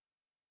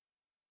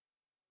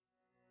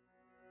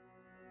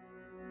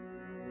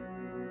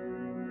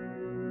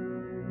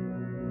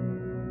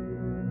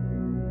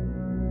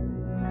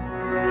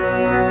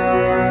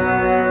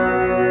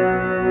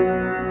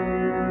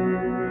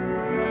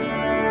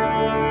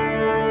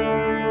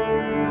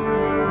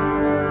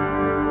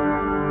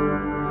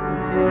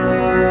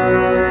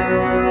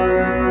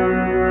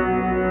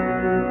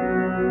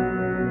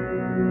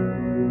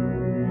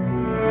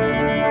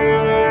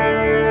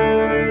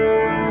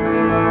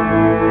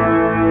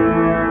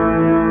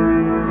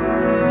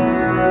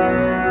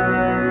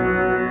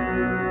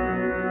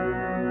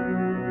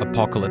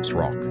Apocalypse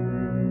Rock.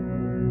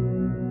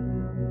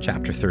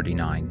 Chapter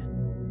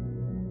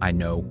 39. I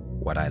Know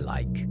What I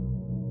Like.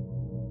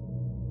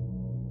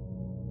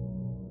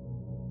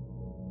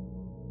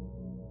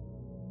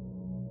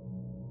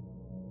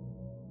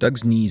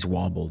 Doug's knees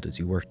wobbled as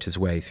he worked his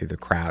way through the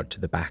crowd to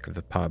the back of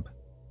the pub.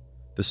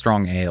 The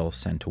strong ale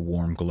sent a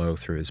warm glow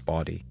through his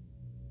body.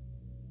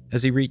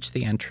 As he reached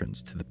the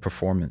entrance to the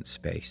performance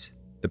space,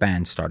 the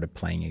band started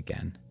playing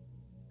again.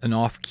 An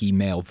off-key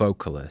male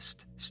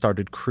vocalist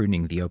started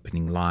crooning the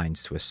opening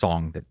lines to a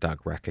song that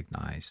Doug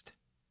recognized.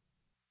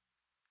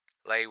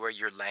 Lay where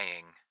you're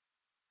laying.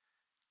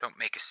 Don't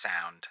make a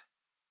sound.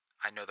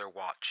 I know they're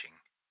watching.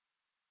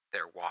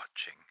 They're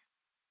watching.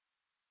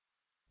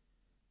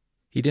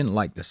 He didn't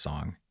like the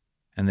song,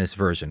 and this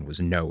version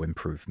was no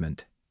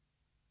improvement.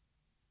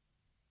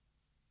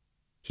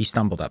 He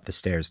stumbled up the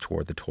stairs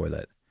toward the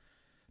toilet.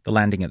 The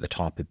landing at the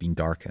top had been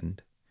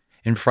darkened.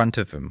 In front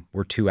of him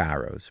were two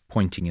arrows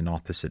pointing in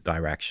opposite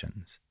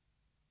directions.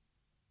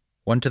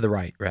 One to the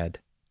right read,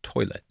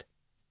 Toilet.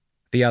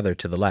 The other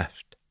to the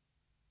left,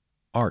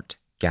 Art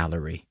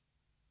Gallery.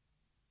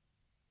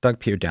 Doug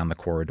peered down the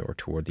corridor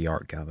toward the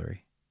art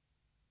gallery.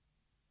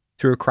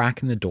 Through a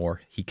crack in the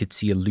door, he could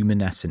see a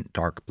luminescent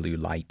dark blue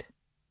light.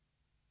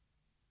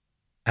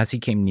 As he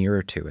came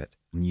nearer to it,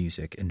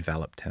 music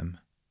enveloped him.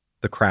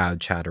 The crowd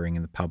chattering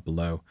in the pub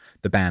below,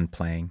 the band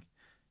playing.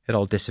 It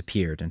all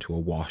disappeared into a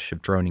wash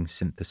of droning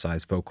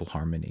synthesized vocal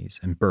harmonies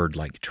and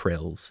bird-like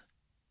trills.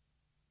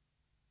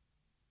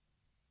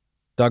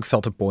 Doug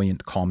felt a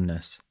buoyant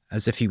calmness,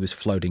 as if he was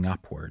floating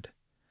upward,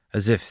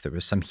 as if there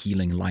was some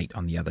healing light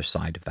on the other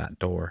side of that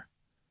door.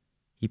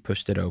 He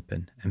pushed it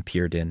open and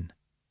peered in.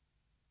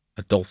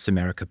 A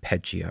dulcimeric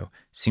arpeggio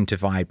seemed to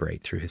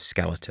vibrate through his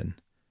skeleton,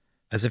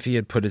 as if he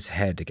had put his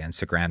head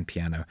against a grand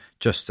piano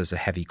just as a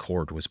heavy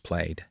chord was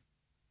played.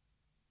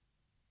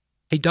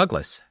 "Hey,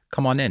 Douglas,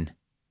 come on in,"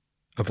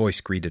 a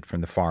voice greeted from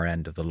the far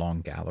end of the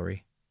long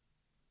gallery.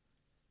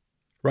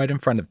 Right in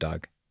front of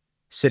Doug,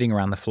 sitting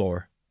around the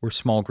floor, were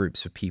small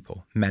groups of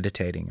people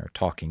meditating or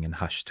talking in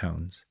hushed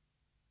tones.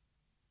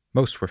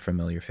 Most were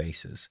familiar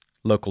faces,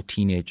 local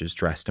teenagers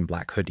dressed in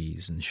black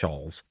hoodies and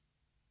shawls.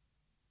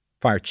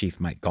 Fire Chief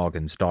Mike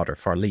Goggins' daughter,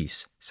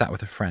 Farleece, sat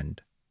with a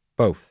friend,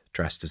 both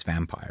dressed as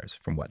vampires,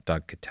 from what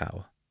Doug could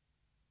tell.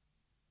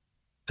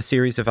 A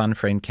series of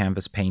unframed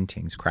canvas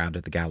paintings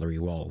crowded the gallery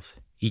walls,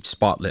 each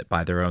spotlit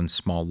by their own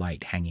small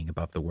light hanging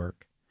above the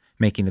work,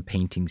 making the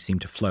paintings seem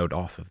to float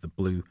off of the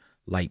blue,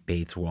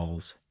 light-bathed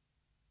walls.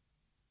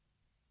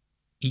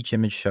 Each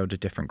image showed a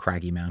different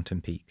craggy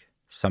mountain peak,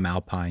 some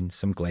alpine,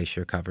 some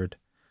glacier-covered,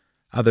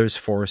 others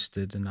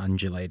forested and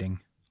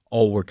undulating.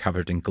 All were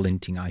covered in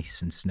glinting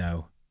ice and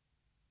snow.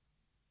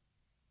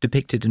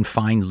 Depicted in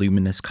fine,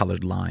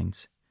 luminous-colored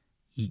lines,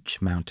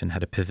 each mountain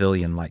had a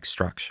pavilion-like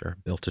structure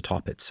built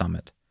atop its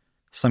summit,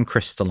 some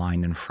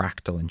crystalline and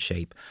fractal in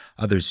shape,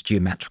 others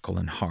geometrical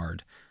and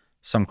hard.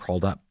 Some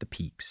crawled up the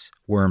peaks,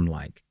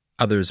 worm-like,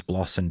 others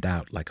blossomed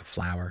out like a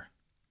flower.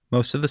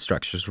 Most of the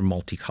structures were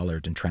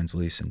multicolored and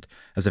translucent,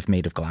 as if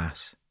made of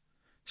glass.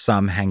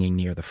 Some, hanging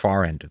near the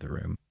far end of the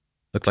room,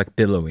 looked like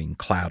billowing,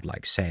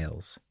 cloud-like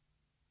sails.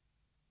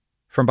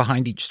 From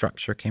behind each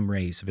structure came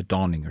rays of a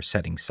dawning or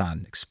setting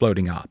sun,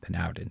 exploding up and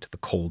out into the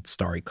cold,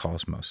 starry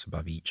cosmos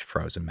above each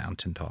frozen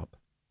mountaintop.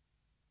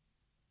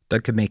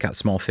 Doug could make out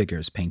small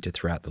figures painted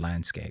throughout the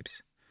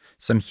landscapes.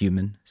 Some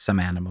human, some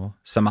animal,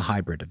 some a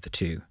hybrid of the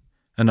two.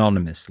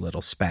 Anonymous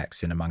little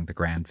specks in among the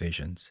grand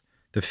visions.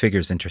 The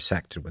figures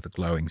intersected with the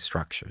glowing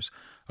structures,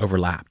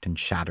 overlapped and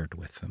shattered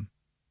with them,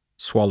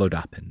 swallowed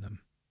up in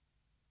them.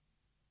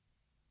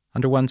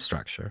 Under one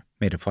structure,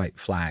 made of white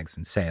flags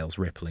and sails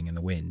rippling in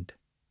the wind,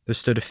 there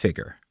stood a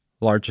figure,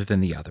 larger than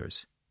the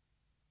others.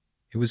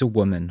 It was a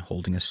woman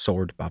holding a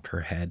sword above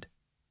her head.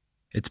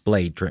 Its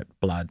blade dripped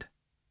blood.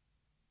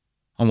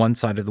 On one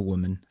side of the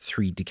woman,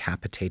 3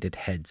 decapitated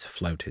heads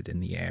floated in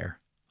the air.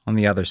 On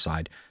the other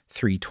side,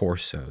 3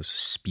 torsos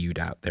spewed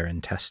out their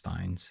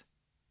intestines.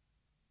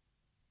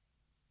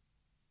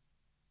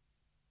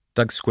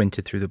 Doug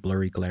squinted through the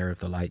blurry glare of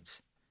the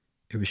lights.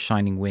 It was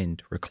Shining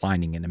Wind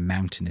reclining in a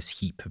mountainous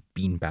heap of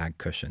beanbag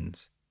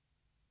cushions.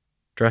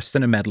 Dressed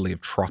in a medley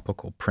of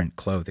tropical print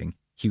clothing,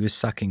 he was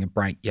sucking a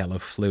bright yellow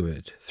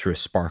fluid through a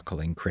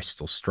sparkling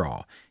crystal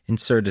straw,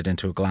 inserted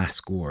into a glass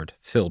gourd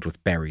filled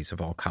with berries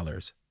of all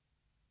colors.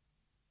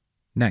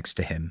 Next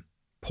to him,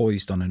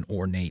 poised on an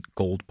ornate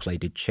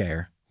gold-plated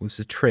chair, was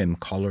a trim,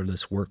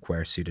 collarless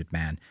workwear-suited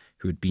man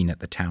who had been at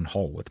the town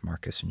hall with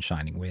Marcus and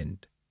Shining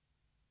Wind.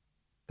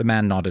 The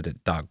man nodded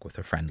at Doug with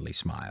a friendly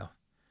smile,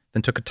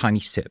 then took a tiny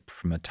sip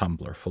from a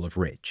tumbler full of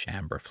rich,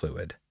 amber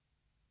fluid.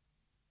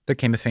 There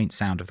came a faint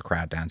sound of the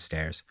crowd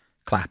downstairs,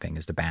 clapping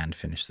as the band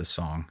finished the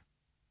song.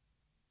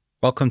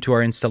 "Welcome to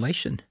our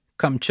installation.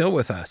 Come chill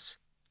with us."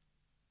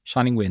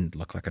 Shining Wind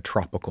looked like a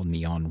tropical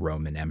neon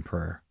Roman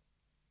emperor.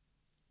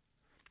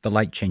 The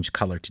light changed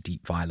color to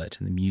deep violet,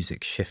 and the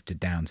music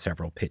shifted down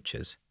several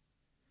pitches.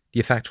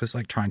 The effect was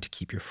like trying to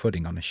keep your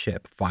footing on a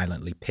ship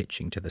violently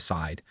pitching to the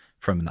side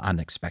from an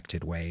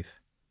unexpected wave.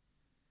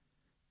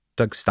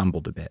 Doug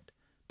stumbled a bit,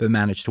 but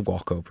managed to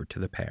walk over to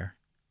the pair.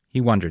 He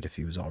wondered if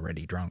he was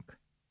already drunk.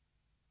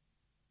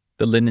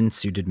 The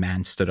linen-suited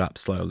man stood up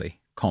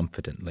slowly,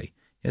 confidently,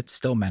 yet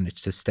still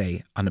managed to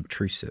stay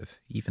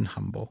unobtrusive, even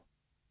humble.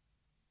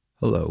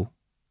 "Hello,"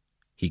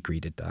 he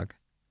greeted Doug.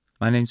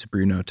 "My name's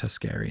Bruno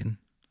Tuscarian.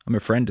 I'm a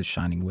friend of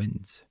Shining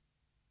Winds."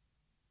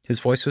 His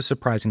voice was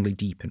surprisingly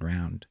deep and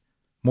round,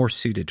 more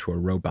suited to a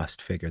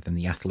robust figure than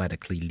the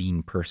athletically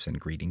lean person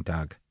greeting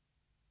Doug.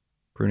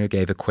 Bruno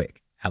gave a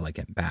quick,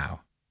 elegant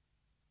bow.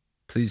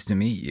 "Pleased to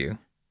meet you,"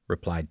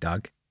 replied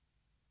Doug.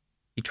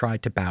 He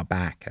tried to bow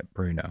back at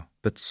Bruno,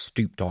 but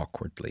stooped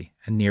awkwardly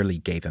and nearly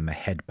gave him a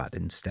headbutt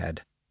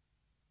instead.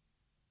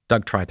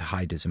 Doug tried to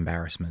hide his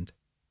embarrassment.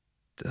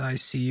 "Did I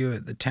see you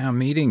at the town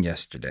meeting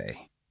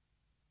yesterday?"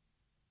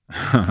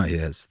 "Oh,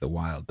 yes, the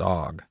wild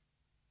dog."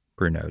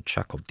 Bruno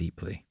chuckled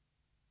deeply.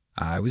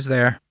 "I was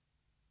there."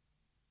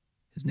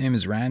 "His name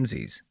is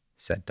Ramses,"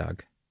 said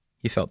Doug.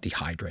 He felt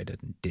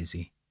dehydrated and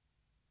dizzy.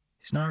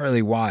 "He's not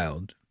really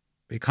wild,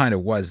 but he kind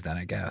of was then,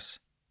 I guess."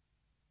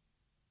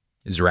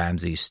 "Is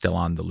Ramses still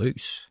on the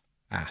loose?"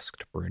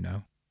 asked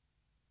Bruno.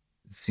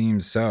 "It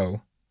seems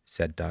so,"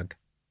 said Doug.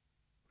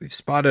 "We've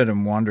spotted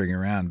him wandering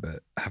around,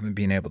 but haven't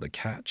been able to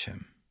catch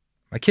him.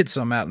 My kid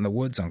saw him out in the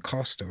woods on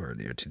Costa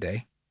earlier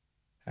today.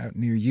 Out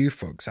near you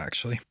folks,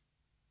 actually."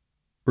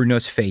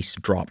 Bruno's face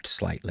dropped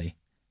slightly,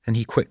 then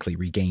he quickly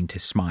regained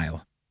his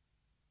smile.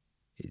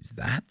 "Is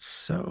that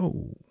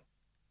so?"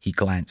 He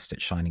glanced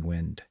at Shining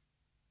Wind.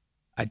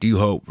 "I do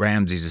hope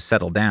Ramses has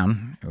settled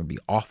down. It would be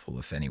awful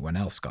if anyone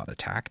else got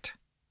attacked."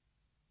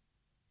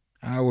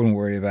 "I wouldn't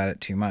worry about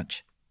it too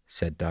much,"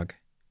 said Doug.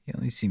 "He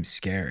only seems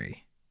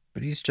scary,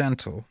 but he's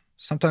gentle.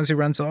 Sometimes he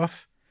runs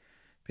off,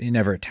 but he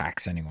never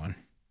attacks anyone.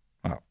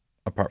 Well,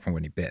 apart from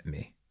when he bit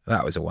me.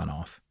 That was a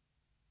one-off."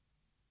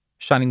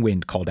 Shining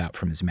Wind called out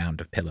from his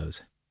mound of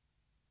pillows.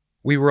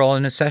 "We were all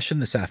in a session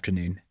this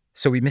afternoon,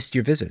 so we missed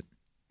your visit.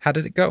 How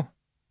did it go?"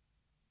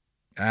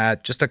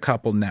 Just a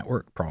couple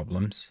network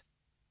problems."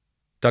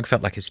 Doug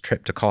felt like his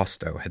trip to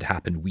Costa had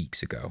happened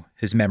weeks ago,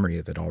 his memory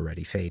of it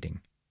already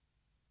fading.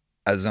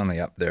 "I was only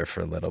up there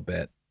for a little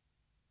bit."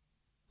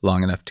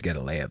 "Long enough to get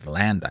a lay of the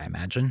land, I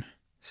imagine,"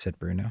 said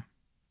Bruno.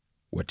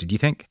 "What did you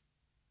think?"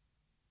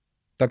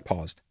 Doug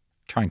paused,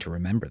 trying to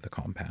remember the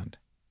compound.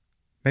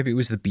 Maybe it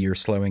was the beer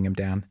slowing him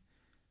down,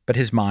 but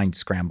his mind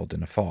scrambled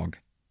in a fog,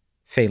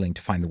 failing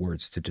to find the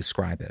words to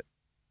describe it.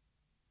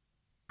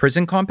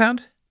 "Prison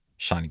compound?"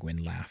 Shining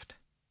Wind laughed.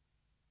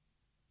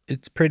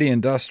 "It's pretty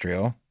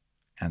industrial,"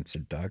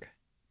 answered Doug,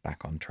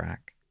 back on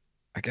track.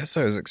 "I guess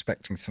I was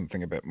expecting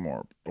something a bit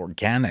more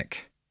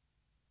organic."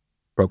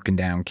 "Broken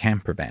down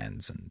camper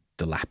vans and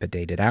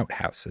dilapidated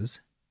outhouses,"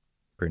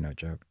 Bruno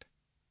joked.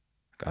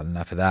 "Got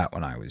enough of that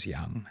when I was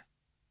young."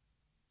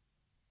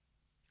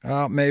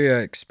 "Well, maybe I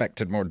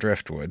expected more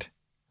driftwood,"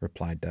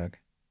 replied Doug.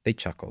 They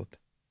chuckled.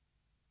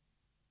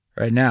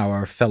 "Right now,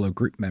 our fellow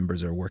group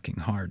members are working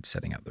hard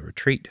setting up the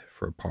retreat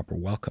for a proper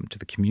welcome to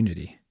the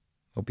community.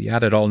 They'll be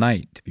at it all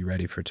night to be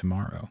ready for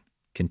tomorrow,"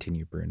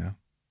 continued Bruno.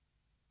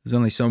 "There's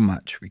only so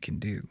much we can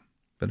do,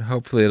 but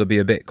hopefully it'll be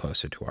a bit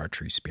closer to our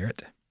true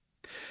spirit.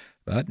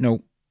 But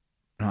no,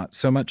 not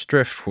so much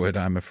driftwood,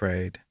 I'm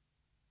afraid."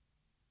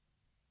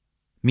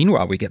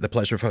 "Meanwhile, we get the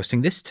pleasure of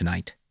hosting this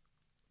tonight."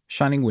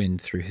 Shining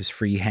Wind threw his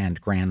free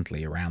hand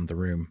grandly around the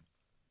room.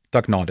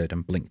 Doug nodded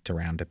and blinked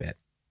around a bit.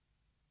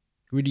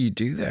 "What do you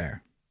do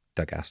there?"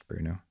 Doug asked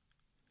Bruno.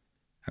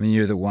 "I mean,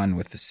 you're the one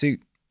with the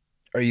suit.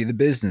 Are you the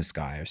business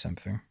guy or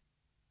something?"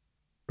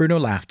 Bruno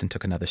laughed and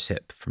took another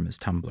sip from his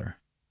tumbler.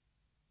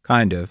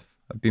 "Kind of.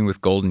 I've been with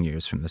Golden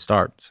Years from the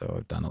start, so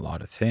I've done a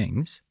lot of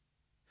things.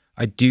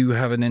 I do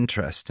have an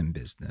interest in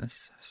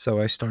business, so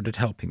I started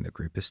helping the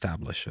group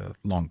establish a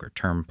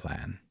longer-term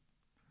plan.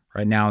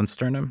 Right now in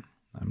Sternum,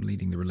 I'm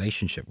leading the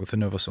relationship with the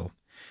Novosol,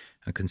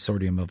 a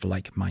consortium of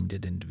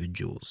like-minded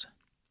individuals.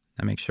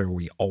 I make sure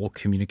we all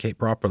communicate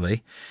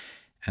properly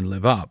and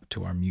live up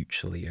to our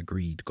mutually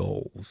agreed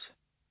goals.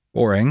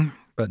 Boring,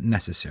 but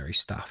necessary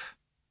stuff."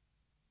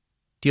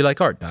 "Do you like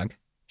art, Doug?"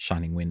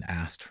 Shining Wind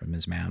asked from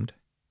his mound.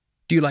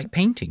 "Do you like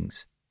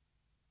paintings?"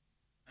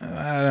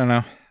 "I don't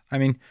know. I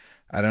mean,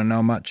 I don't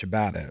know much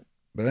about it,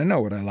 but I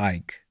know what I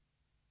like."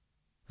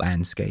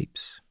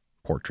 "Landscapes,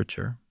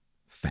 portraiture,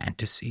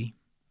 fantasy,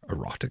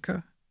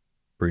 erotica?"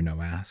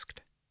 Bruno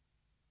asked.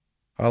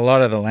 "A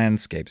lot of the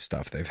landscape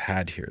stuff they've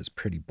had here is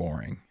pretty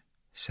boring,"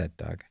 said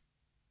Doug.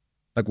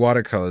 "Like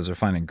watercolors are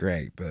fine and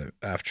great, but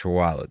after a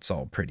while it's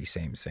all pretty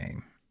same,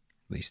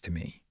 at least to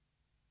me."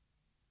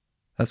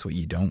 "That's what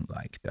you don't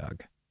like,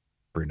 Doug,"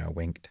 Bruno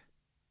winked.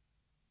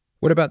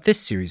 "What about this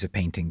series of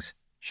paintings?"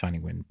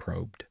 Shining Wind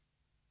probed.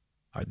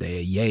 "Are they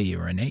a yay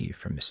or a nay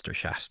from Mr.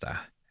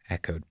 Shasta?"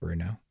 echoed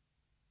Bruno.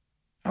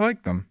 "I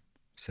like them,"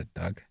 said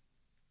Doug.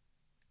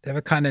 "They have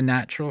a kind of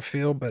natural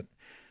feel, but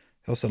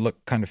they also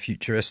look kind of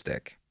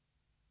futuristic."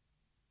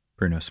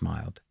 Bruno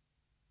smiled.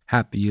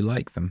 "Happy you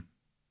like them.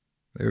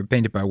 They were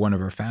painted by one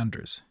of our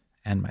founders,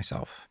 and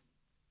myself."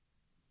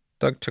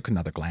 Doug took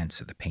another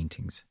glance at the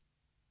paintings.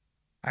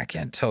 "I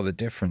can't tell the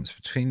difference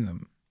between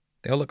them.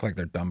 They all look like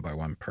they're done by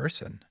one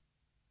person."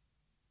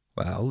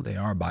 Well, they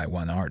are by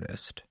one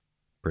artist,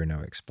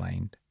 Bruno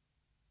explained.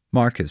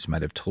 Marcus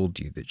might have told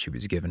you that she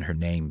was given her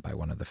name by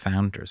one of the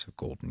founders of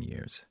Golden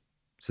Years.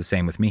 It's the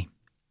same with me.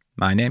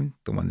 My name,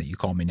 the one that you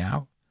call me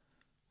now,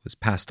 was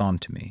passed on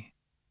to me,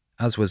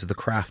 as was the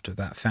craft of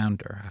that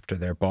founder after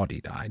their body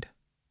died.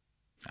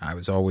 I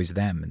was always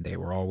them, and they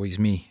were always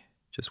me,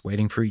 just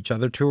waiting for each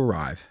other to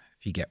arrive,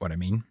 if you get what I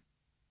mean.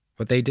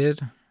 What they did,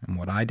 and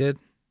what I did,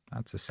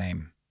 that's the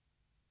same.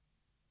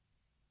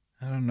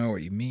 I don't know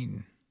what you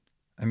mean.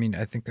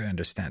 I think I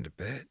understand a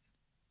bit,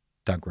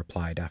 Doug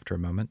replied after a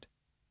moment.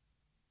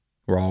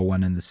 We're all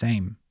one and the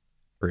same,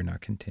 Bruno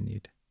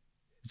continued.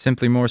 It's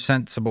simply more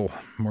sensible,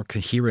 more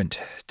coherent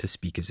to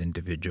speak as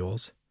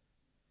individuals.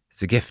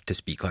 It's a gift to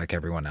speak like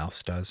everyone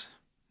else does.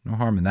 No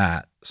harm in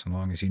that, so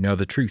long as you know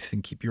the truth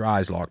and keep your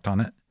eyes locked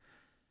on it.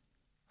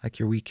 Like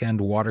your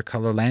weekend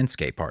watercolor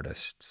landscape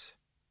artists.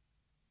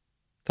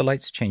 The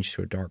lights changed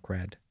to a dark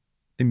red.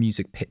 The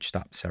music pitched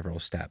up several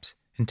steps,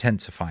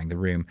 intensifying the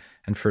room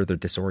and further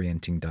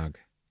disorienting Doug.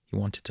 He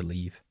wanted to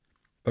leave,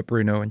 but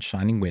Bruno and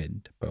Shining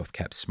Wind both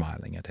kept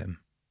smiling at him.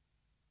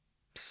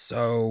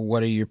 So,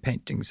 what are your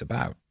paintings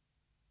about?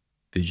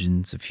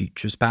 Visions of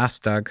futures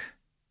past, Doug.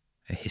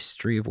 A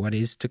history of what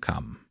is to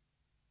come.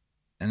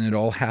 And it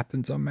all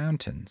happens on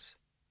mountains.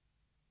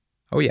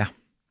 Oh yeah,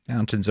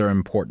 mountains are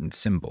important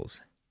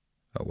symbols.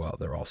 Oh well,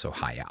 they're also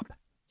high up.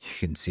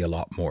 You can see a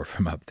lot more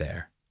from up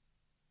there.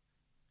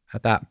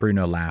 At that,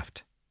 Bruno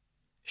laughed.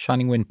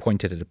 Shining Wind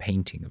pointed at a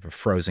painting of a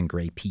frozen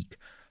grey peak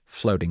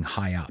floating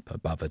high up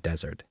above a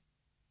desert.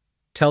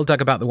 Tell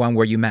Doug about the one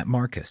where you met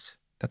Marcus.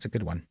 That's a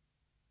good one.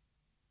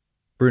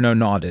 Bruno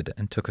nodded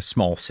and took a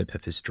small sip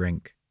of his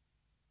drink.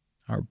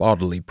 Our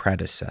bodily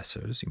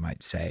predecessors, you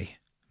might say,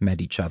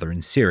 met each other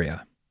in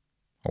Syria,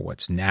 or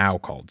what's now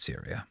called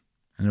Syria,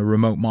 in a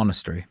remote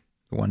monastery,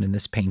 the one in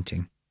this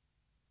painting.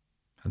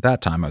 At that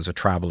time, I was a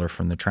traveler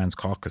from the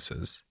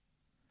Transcaucasus.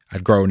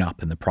 I'd grown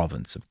up in the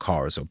province of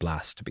Kars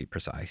Oblast, to be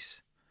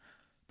precise.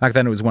 Back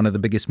then, it was one of the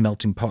biggest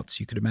melting pots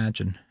you could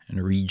imagine, in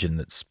a region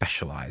that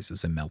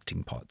specializes in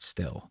melting pots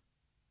still.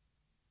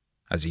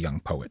 As a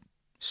young poet,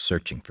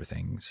 searching for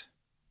things.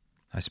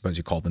 I suppose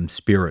you call them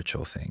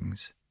spiritual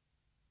things.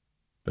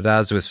 But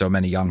as with so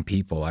many young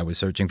people, I was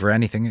searching for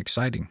anything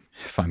exciting,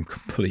 if I'm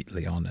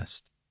completely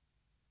honest.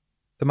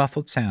 The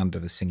muffled sound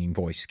of a singing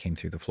voice came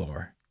through the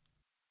floor.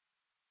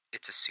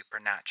 It's a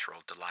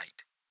supernatural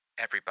delight.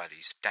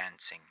 Everybody's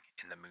dancing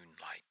in the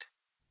moonlight.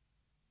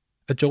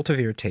 A jolt of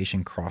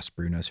irritation crossed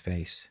Bruno's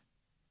face.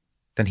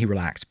 Then he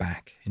relaxed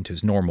back into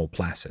his normal,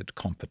 placid,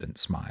 confident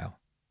smile.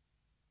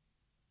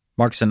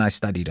 Marcus and I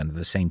studied under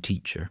the same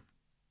teacher.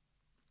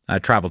 I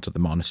traveled to the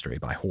monastery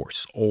by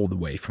horse all the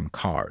way from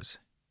Kars,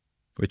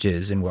 which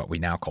is in what we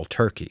now call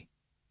Turkey.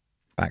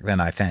 Back then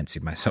I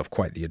fancied myself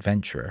quite the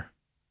adventurer.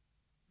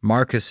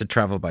 Marcus had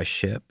traveled by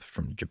ship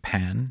from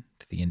Japan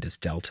to the Indus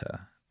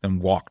Delta, then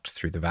walked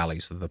through the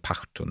valleys of the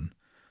Pakhtun,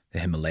 the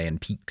Himalayan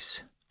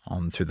peaks,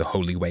 on through the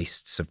holy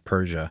wastes of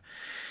Persia.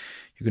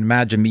 You can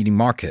imagine meeting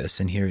Marcus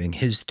and hearing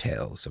his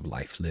tales of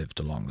life lived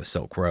along the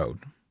Silk Road.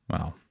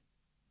 Well,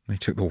 they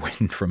took the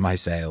wind from my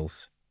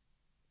sails.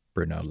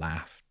 Bruno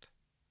laughed.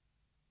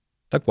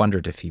 Doug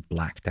wondered if he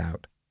blacked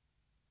out.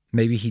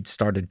 Maybe he'd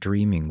started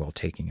dreaming while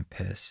taking a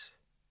piss.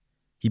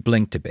 He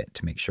blinked a bit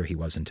to make sure he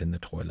wasn't in the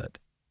toilet.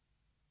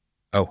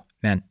 Oh,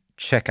 man,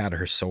 check out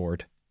her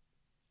sword.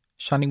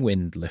 Shining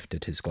Wind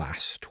lifted his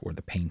glass toward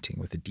the painting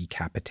with the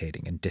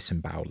decapitating and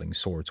disemboweling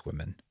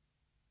swordswoman.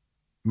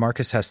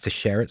 Marcus has to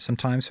share it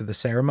sometimes for the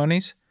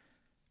ceremonies,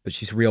 but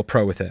she's a real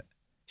pro with it.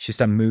 She's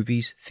done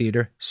movies,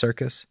 theater,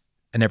 circus,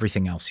 and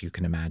everything else you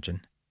can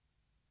imagine.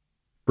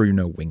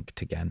 Bruno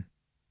winked again.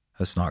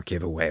 Let's not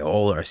give away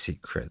all our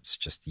secrets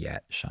just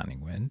yet,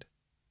 Shining Wind.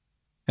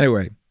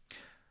 Anyway,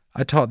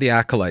 I taught the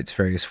acolytes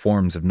various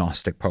forms of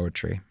Gnostic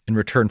poetry in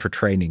return for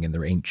training in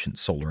their ancient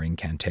solar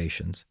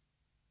incantations.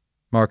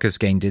 Marcus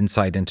gained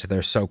insight into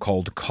their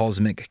so-called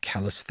cosmic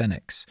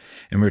calisthenics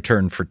in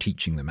return for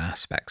teaching them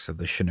aspects of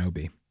the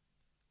shinobi,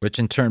 which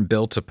in turn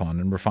built upon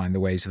and refined the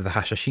ways of the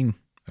Hashashin,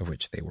 of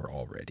which they were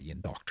already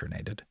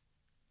indoctrinated.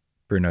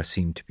 Bruno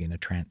seemed to be in a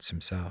trance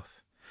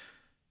himself.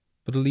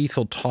 But a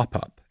lethal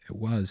top-up it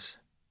was.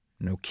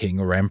 No king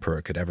or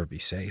emperor could ever be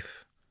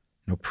safe.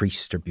 No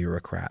priest or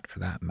bureaucrat, for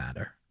that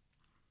matter.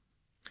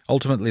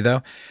 Ultimately,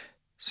 though,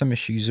 some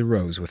issues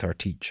arose with our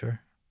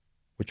teacher,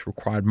 which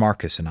required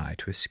Marcus and I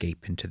to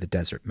escape into the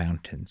desert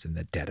mountains in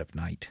the dead of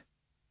night.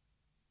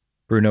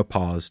 Bruno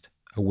paused.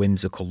 A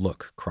whimsical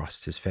look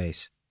crossed his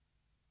face.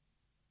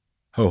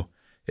 Oh,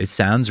 it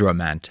sounds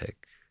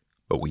romantic,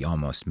 but we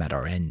almost met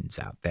our ends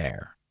out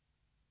there.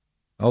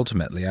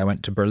 Ultimately, I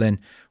went to Berlin,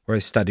 where I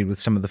studied with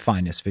some of the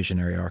finest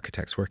visionary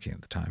architects working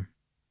at the time.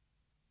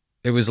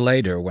 It was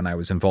later, when I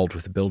was involved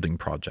with a building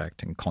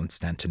project in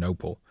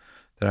Constantinople,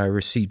 that I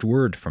received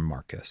word from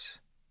Marcus.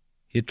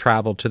 He had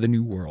traveled to the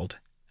New World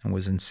and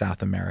was in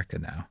South America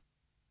now.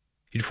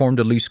 He'd formed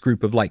a loose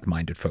group of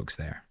like-minded folks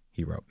there,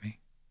 he wrote me.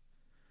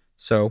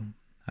 So,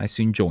 I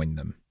soon joined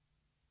them.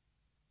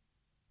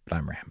 But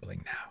I'm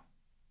rambling now.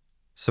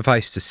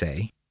 Suffice to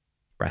say,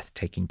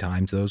 Breathtaking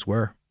times those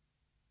were.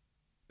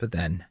 But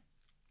then,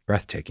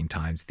 breathtaking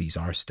times these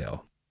are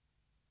still.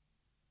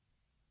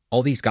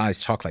 All these guys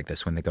talk like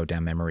this when they go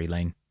down memory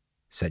lane,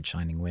 said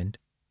Shining Wind.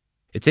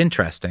 It's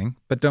interesting,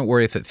 but don't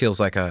worry if it feels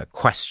like a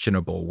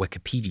questionable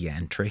Wikipedia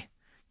entry.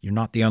 You're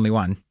not the only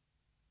one.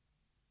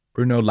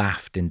 Bruno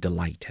laughed in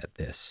delight at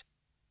this.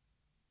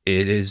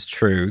 It is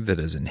true that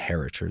as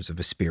inheritors of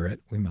a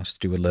spirit, we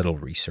must do a little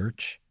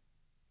research,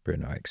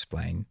 Bruno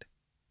explained.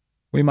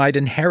 We might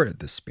inherit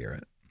the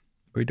spirit.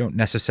 We don't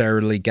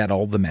necessarily get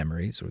all the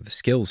memories, or the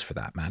skills for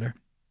that matter.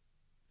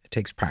 It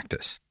takes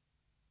practice.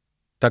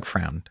 Doug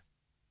frowned.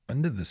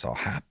 When did this all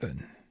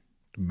happen?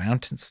 The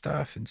mountain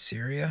stuff in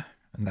Syria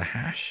and the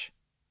hash?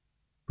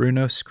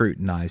 Bruno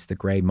scrutinized the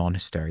grey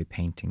monastery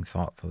painting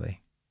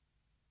thoughtfully.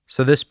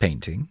 So this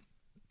painting,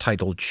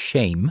 titled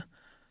Shame,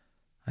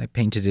 I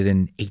painted it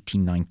in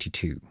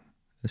 1892,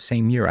 the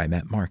same year I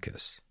met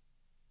Marcus,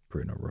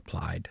 Bruno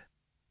replied.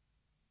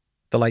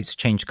 The lights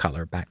changed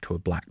color back to a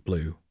black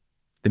blue.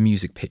 The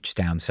music pitched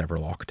down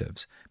several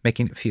octaves,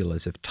 making it feel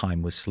as if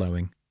time was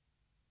slowing.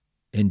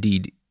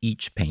 Indeed,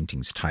 each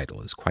painting's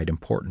title is quite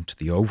important to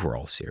the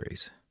overall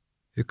series.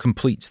 It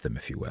completes them,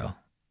 if you will,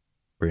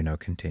 Bruno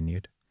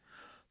continued.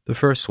 The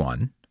first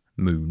one,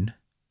 Moon,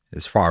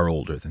 is far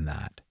older than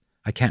that.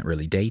 I can't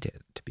really date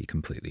it, to be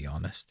completely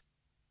honest.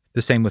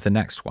 The same with the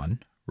next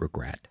one,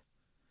 Regret.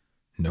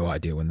 No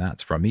idea when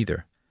that's from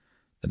either.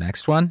 The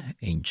next one,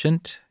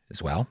 Ancient,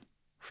 as well,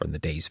 from the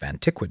days of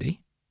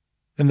antiquity.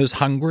 Then there's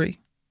Hungry,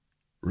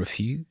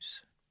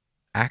 Refuse,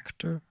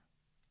 Actor,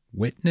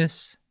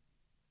 Witness.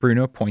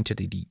 Bruno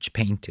pointed at each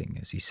painting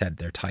as he said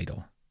their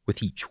title,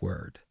 with each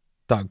word.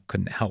 Doug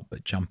couldn't help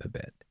but jump a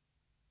bit.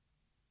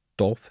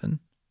 Dolphin,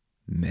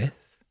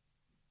 Myth,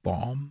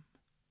 Bomb,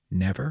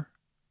 Never,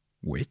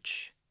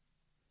 Witch.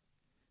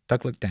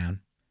 Doug looked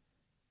down.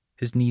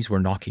 His knees were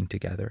knocking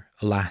together,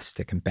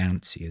 elastic and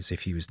bouncy as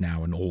if he was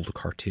now an old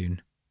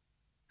cartoon.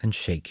 Then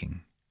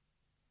shaking.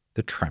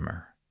 The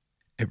tremor.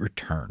 It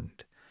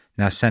returned,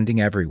 now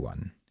sending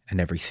everyone and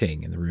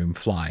everything in the room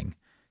flying,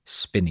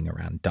 spinning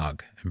around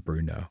Doug and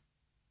Bruno.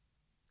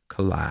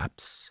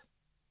 Collapse.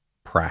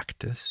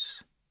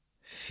 Practice.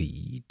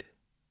 Feed.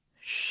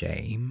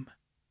 Shame.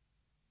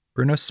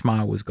 Bruno's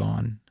smile was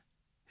gone.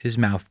 His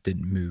mouth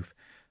didn't move,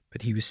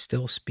 but he was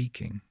still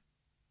speaking.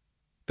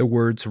 The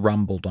words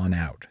rumbled on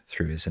out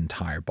through his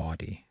entire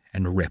body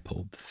and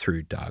rippled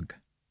through Doug.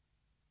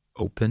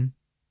 Open,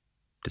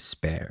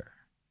 despair,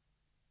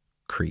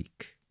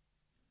 creek,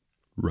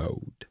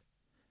 road,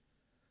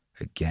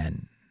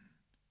 again,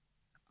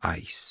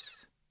 ice,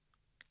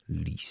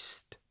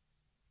 least,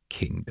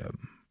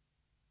 kingdom.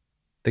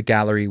 The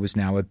gallery was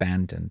now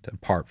abandoned,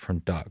 apart from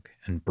Doug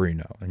and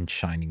Bruno and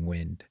Shining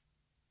Wind.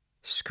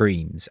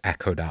 Screams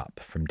echoed up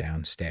from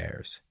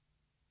downstairs.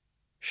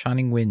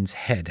 Shining Wind's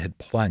head had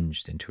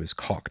plunged into his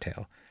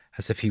cocktail,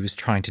 as if he was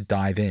trying to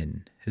dive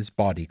in, his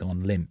body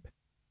gone limp.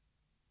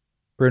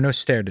 Bruno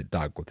stared at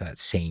Doug with that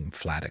same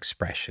flat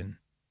expression,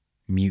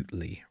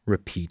 mutely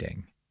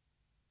repeating,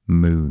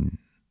 Moon,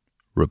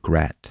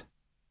 Regret,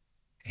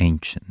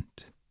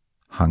 Ancient,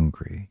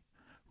 Hungry,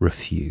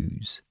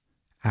 Refuse,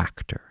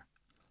 Actor,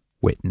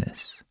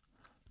 Witness,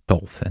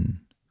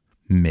 Dolphin,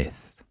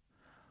 Myth,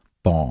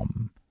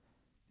 Bomb,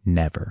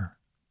 Never,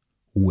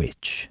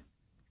 Witch,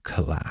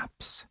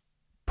 Collapse,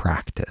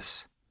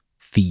 Practice,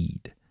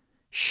 Feed,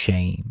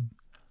 Shame,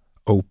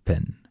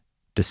 Open,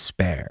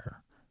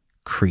 Despair,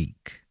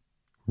 Creek,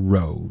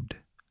 Road,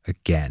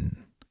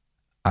 Again,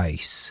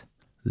 Ice,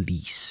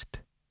 Least,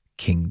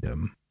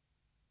 Kingdom.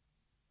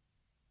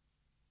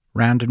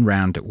 Round and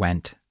round it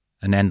went,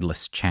 an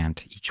endless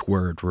chant, each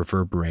word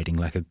reverberating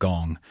like a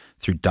gong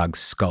through Doug's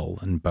skull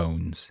and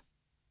bones.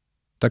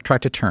 Doug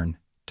tried to turn,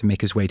 to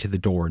make his way to the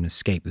door and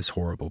escape this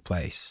horrible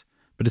place,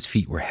 but his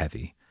feet were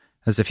heavy,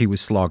 as if he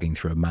was slogging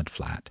through a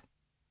mudflat.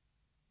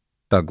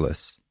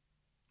 Douglas,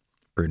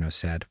 Bruno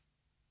said.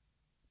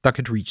 Doug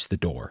had reached the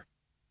door,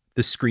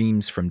 the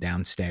screams from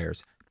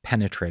downstairs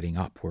penetrating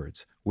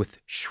upwards with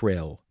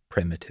shrill,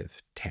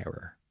 primitive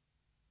terror.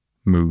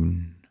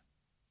 Moon.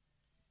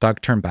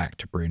 Doug turned back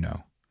to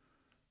Bruno.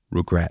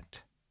 Regret.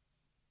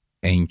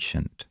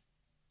 Ancient.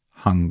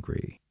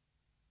 Hungry.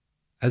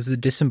 As the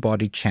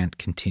disembodied chant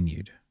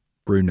continued,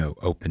 Bruno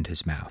opened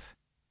his mouth,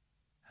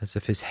 as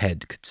if his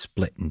head could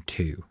split in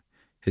two.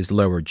 His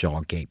lower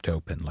jaw gaped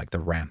open like the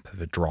ramp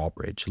of a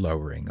drawbridge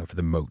lowering over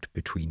the moat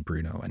between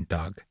Bruno and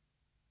Doug.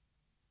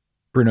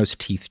 Bruno's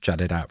teeth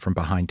jutted out from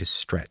behind his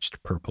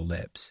stretched purple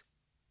lips,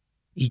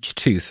 each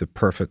tooth a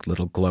perfect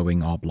little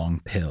glowing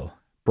oblong pill,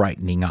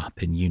 brightening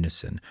up in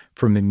unison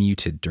from a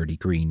muted dirty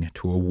green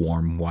to a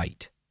warm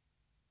white.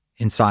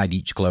 Inside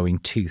each glowing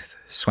tooth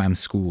swam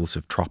schools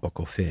of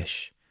tropical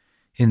fish.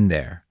 In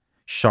there,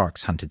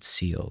 sharks hunted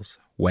seals,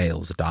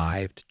 whales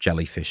dived,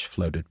 jellyfish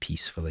floated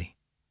peacefully.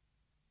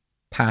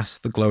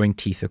 Past the glowing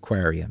teeth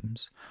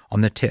aquariums,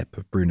 on the tip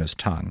of Bruno's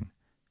tongue,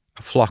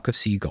 a flock of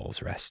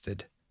seagulls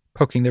rested,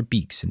 poking their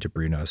beaks into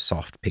Bruno's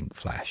soft pink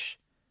flesh.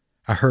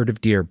 A herd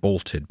of deer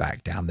bolted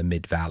back down the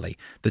mid-valley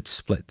that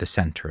split the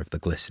center of the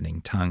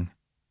glistening tongue.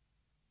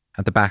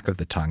 At the back of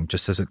the tongue,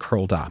 just as it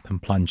curled up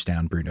and plunged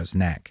down Bruno's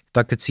neck,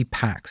 Doug could see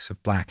packs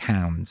of black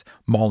hounds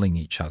mauling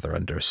each other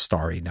under a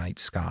starry night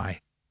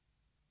sky.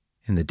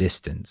 In the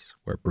distance,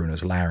 where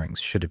Bruno's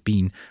larynx should have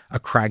been, a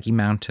craggy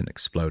mountain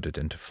exploded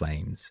into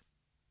flames.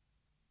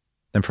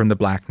 Then from the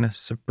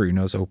blackness of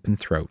Bruno's open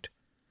throat,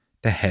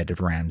 the head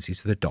of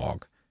Ramses the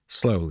dog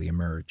slowly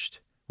emerged,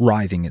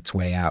 writhing its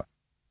way out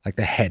like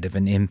the head of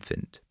an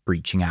infant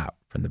breaching out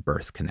from the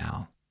birth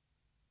canal.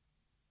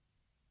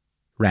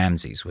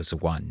 Ramses was the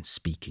one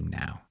speaking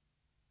now.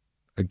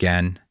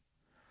 Again,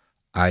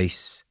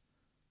 ice,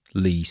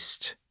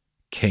 least,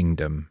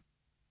 kingdom.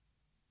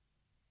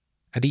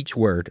 At each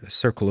word, a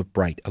circle of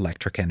bright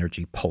electric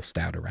energy pulsed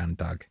out around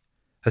Doug.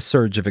 A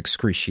surge of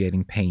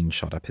excruciating pain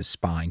shot up his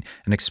spine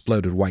and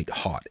exploded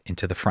white-hot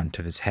into the front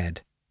of his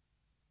head.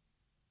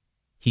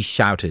 He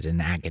shouted in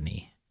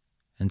agony,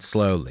 and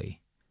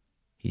slowly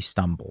he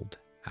stumbled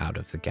out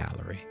of the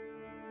gallery.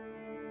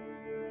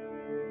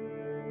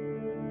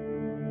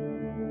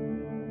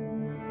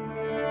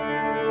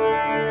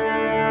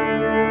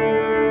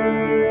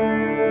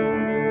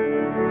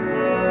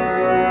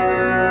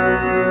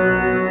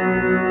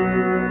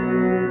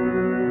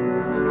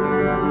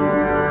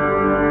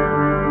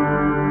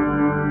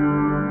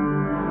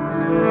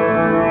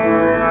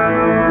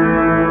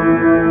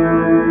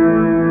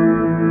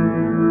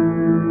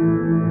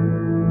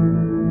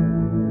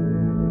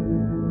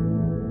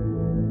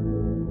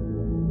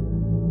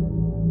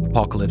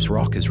 Apocalypse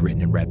Rock is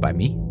written and read by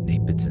me,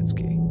 Nate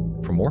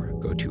Budzinski. For more,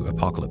 go to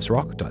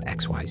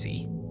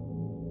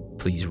apocalypserock.xyz.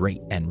 Please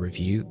rate and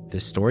review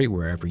this story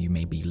wherever you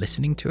may be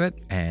listening to it,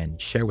 and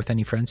share with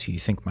any friends who you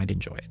think might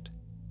enjoy it.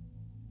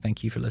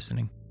 Thank you for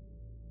listening.